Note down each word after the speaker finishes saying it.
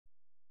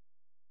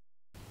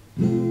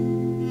I'm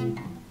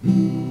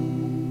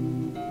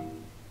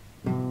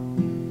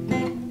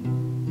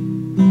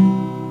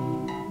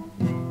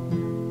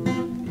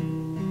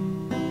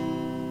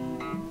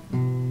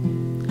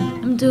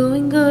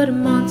doing good,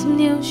 I'm on some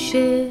new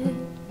shit.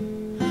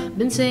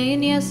 Been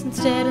saying yes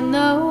instead of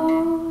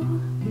no.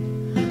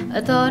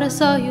 I thought I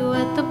saw you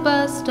at the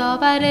bus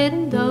stop, I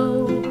didn't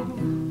know.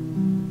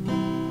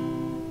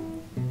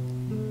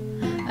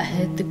 I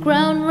hit the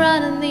ground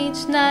running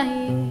each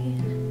night.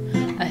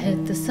 I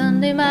hit the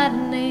Sunday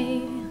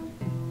matinee.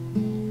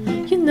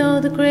 You know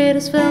the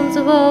greatest films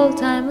of all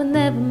time were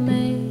never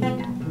made.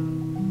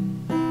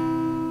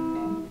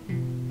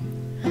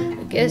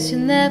 I guess you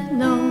never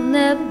know,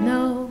 never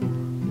know.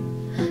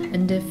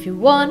 And if you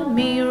wanted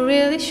me, you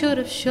really should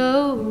have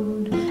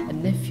showed.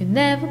 And if you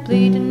never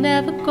bleed, you're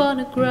never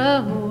gonna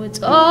grow.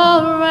 It's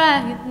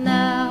alright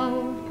now.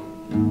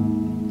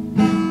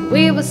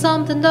 We were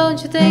something,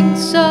 don't you think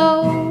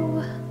so?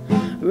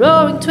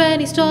 Roaring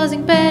 20s,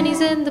 tossing pennies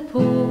in the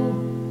pool.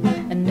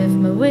 And if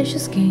my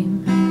wishes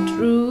came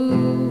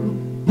true,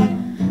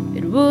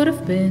 it would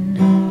have been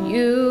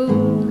you.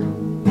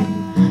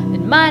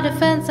 In my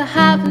defense, I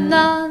have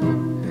none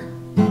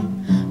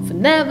for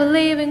never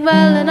leaving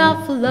well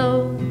enough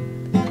alone.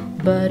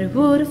 But it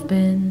would have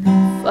been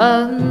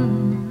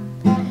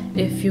fun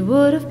if you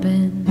would have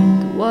been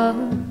the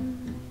one.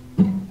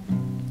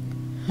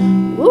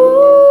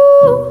 Ooh,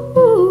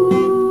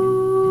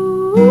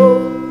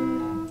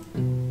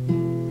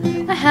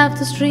 I have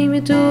to stream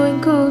you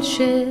doing cool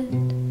shit,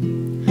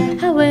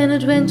 having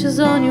adventures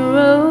on your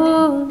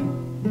own.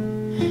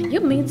 You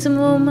meet some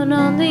woman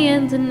on the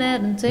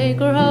internet and take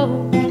her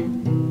home.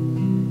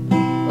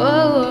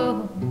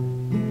 Whoa,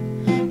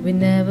 we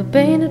never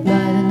painted by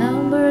the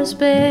numbers,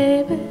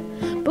 baby,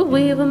 but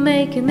we were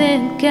making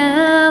it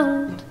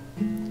count.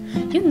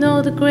 You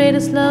know the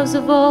greatest loves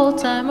of all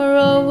time are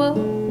over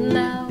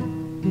now.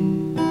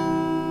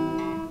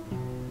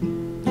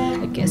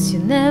 I guess you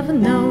never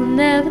know,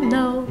 never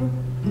know.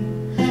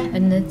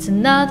 And it's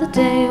another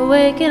day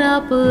waking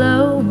up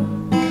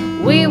alone.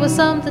 We were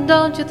something,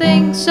 don't you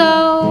think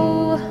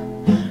so?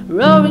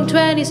 Roaring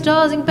 20s,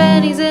 tossing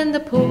pennies in the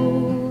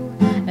pool.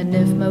 And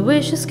if my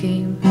wishes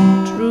came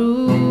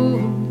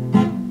true,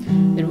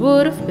 it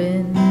would have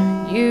been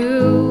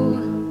you.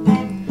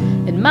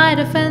 In my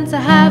defense, I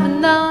have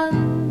none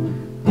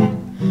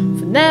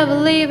for never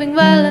leaving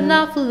well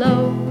enough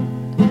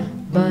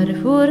alone. But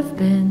it would have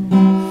been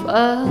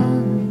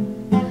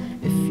fun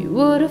if you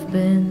would have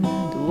been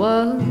the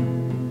one.